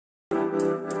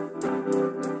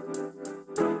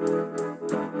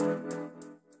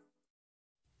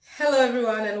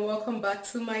welcome back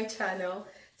to my channel.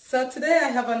 So today I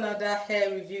have another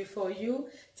hair review for you.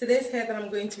 Today's hair that I'm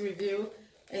going to review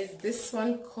is this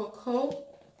one, Coco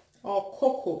or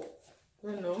Coco,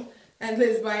 I don't know, and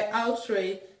it's by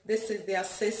Outre. This is their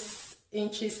 6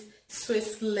 inches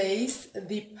Swiss lace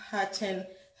deep pattern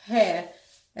hair,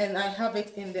 and I have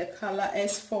it in the color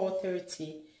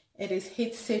S430. It is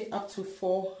heat safe up to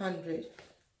 400.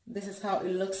 This is how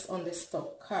it looks on the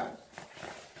stock card.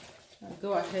 I'll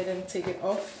go ahead and take it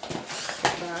off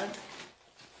the bag.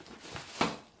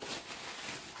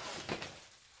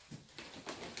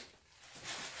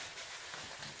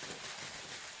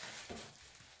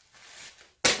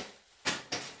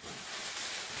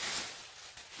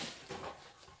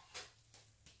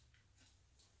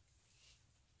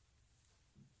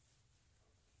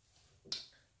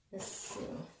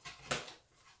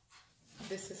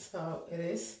 This is how it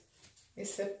is.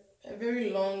 It's a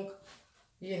very long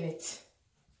unit.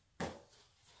 Go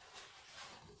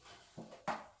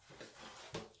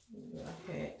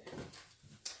ahead.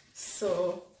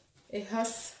 So it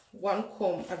has 1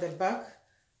 comb at the back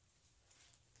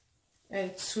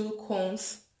and 2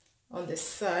 combs on the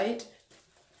side.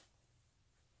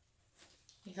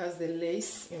 It has the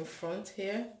lace in front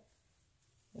here,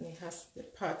 and it has the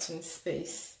parting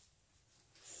space.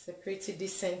 It's a pretty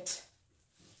decent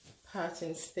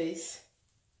parting space.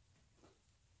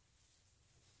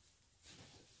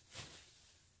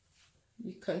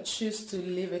 You can choose to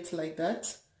leave it like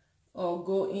that or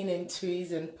go in and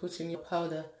tweeze and put in your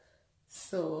powder.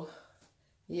 So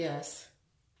yes,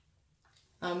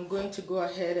 I'm going to go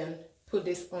ahead and put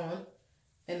this on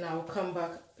and I'll come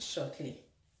back shortly.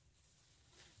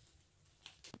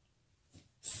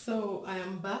 So I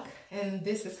am back, and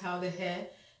this is how the hair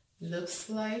looks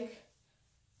like.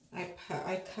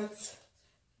 I cut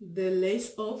the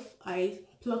lace off. I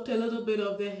plucked a little bit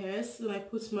of the hairs and I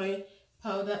put my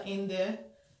powder in there,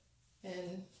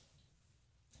 and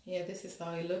yeah, this is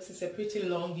how it looks. It's a pretty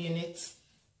long unit.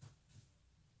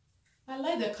 I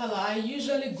like the color. I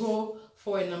usually go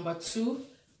for a number 2,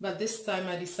 but this time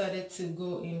I decided to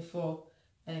go in for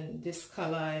this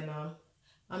color, and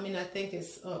I mean, I think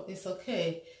it's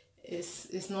okay.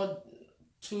 It's not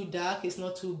too dark, it's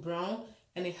not too brown,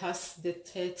 and it has the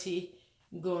 30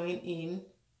 going in,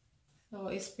 so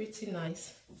it's pretty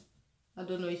nice. I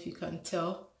don't know if you can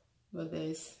tell, but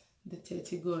there's the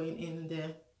 30 going in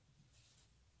there.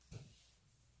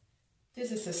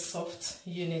 This is a soft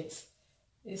unit.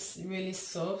 It's really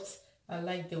soft. I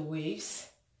like the waves.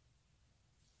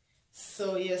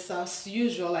 So yes, as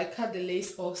usual, I cut the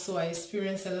lace off, so I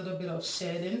experienced a little bit of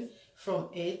shedding from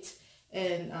it,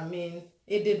 and I mean,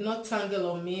 it did not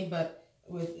tangle on me, but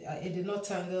it did not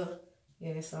tangle.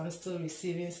 Yes, I'm still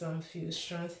receiving some few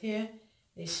strands here.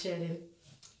 It's shedding.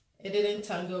 It didn't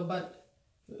tangle, but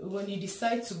when you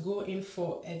decide to go in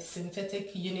for a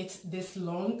synthetic unit this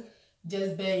long,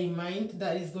 just bear in mind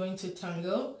that it's going to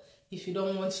tangle. If you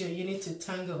don't want your unit to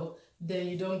tangle, then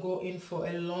you don't go in for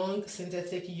a long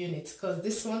synthetic unit, because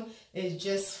this one is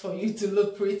just for you to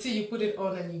look pretty. You put it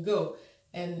on and you go,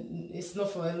 and it's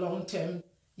not for a long term,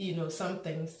 you know,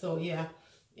 something. So yeah,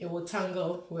 it will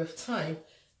tangle with time,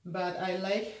 but I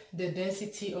like the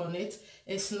density on it.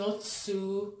 It's not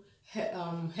too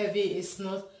heavy, it's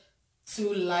not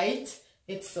too light,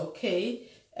 it's okay.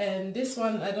 And this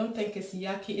one, I don't think it's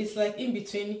yucky. It's like in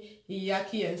between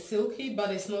yucky and silky,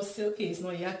 but it's not silky, it's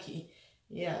not yucky.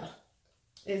 Yeah,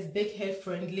 it's big head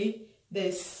friendly.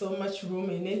 There's so much room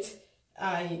in it.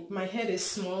 My head is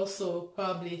small, so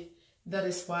probably that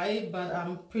is why, but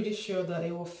I'm pretty sure that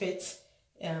it will fit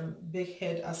big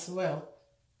head as well.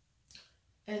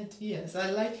 And yes,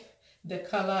 I like the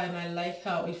color, and I like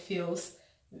how it feels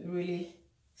really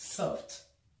soft.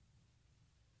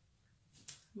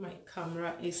 My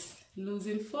camera is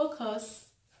losing focus.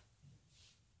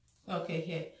 Okay,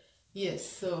 here. Yes,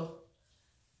 so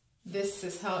this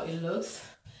is how it looks.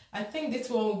 I think this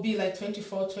one will be like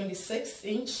 24-26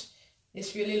 inch.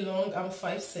 It's really long. I'm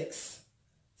 5'6",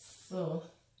 so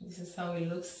this is how it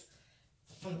looks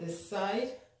on the side,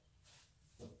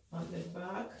 on the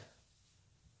back.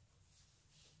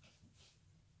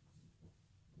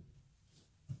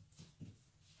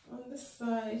 On the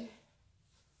side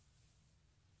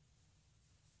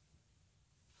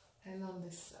and on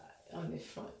the side, on the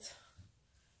front.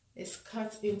 It's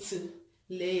cut into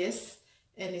layers,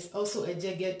 and it's also a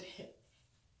jagged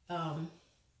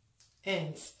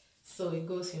ends, so it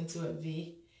goes into a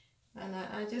V. And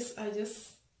I just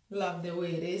love the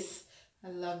way it is. I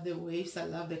love the waves, I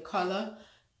love the color.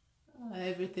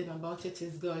 Everything about it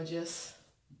is gorgeous.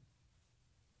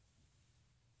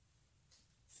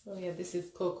 So yeah, this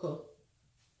is Coco.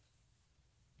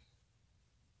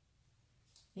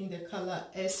 in the color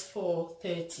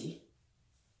S430.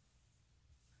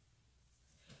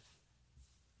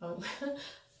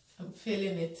 I'm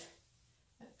feeling it.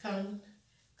 I can't,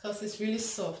 because it's really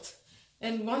soft.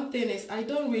 And one thing is, I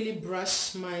don't really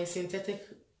brush my synthetic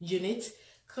unit,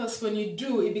 because when you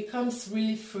do, it becomes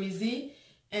really frizzy,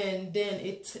 and then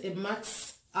it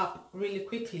mats up really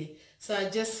quickly. So I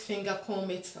just finger comb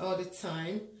it all the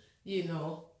time. You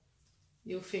know,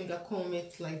 you finger comb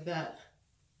it like that.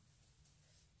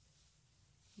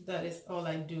 That is all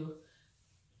I do.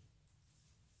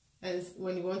 And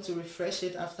when you want to refresh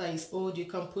it after it's old, you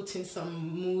can put in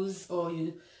some mousse, or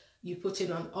you put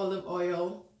in an olive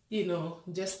oil, you know,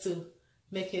 just to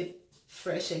make it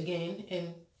fresh again,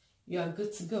 and you are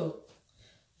good to go.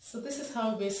 So this is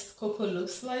how Miss Coco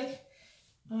looks like.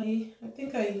 I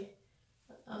think I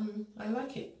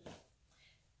like it.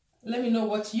 Let me know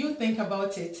what you think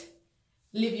about it.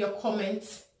 Leave your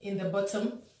comments in the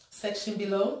bottom section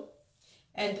below.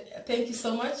 And thank you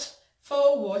so much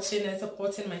for watching and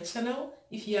supporting my channel.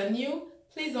 If you are new,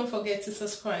 please don't forget to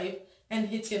subscribe and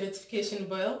hit your notification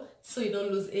bell so you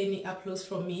don't lose any uploads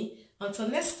from me. Until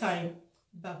next time,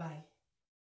 bye bye.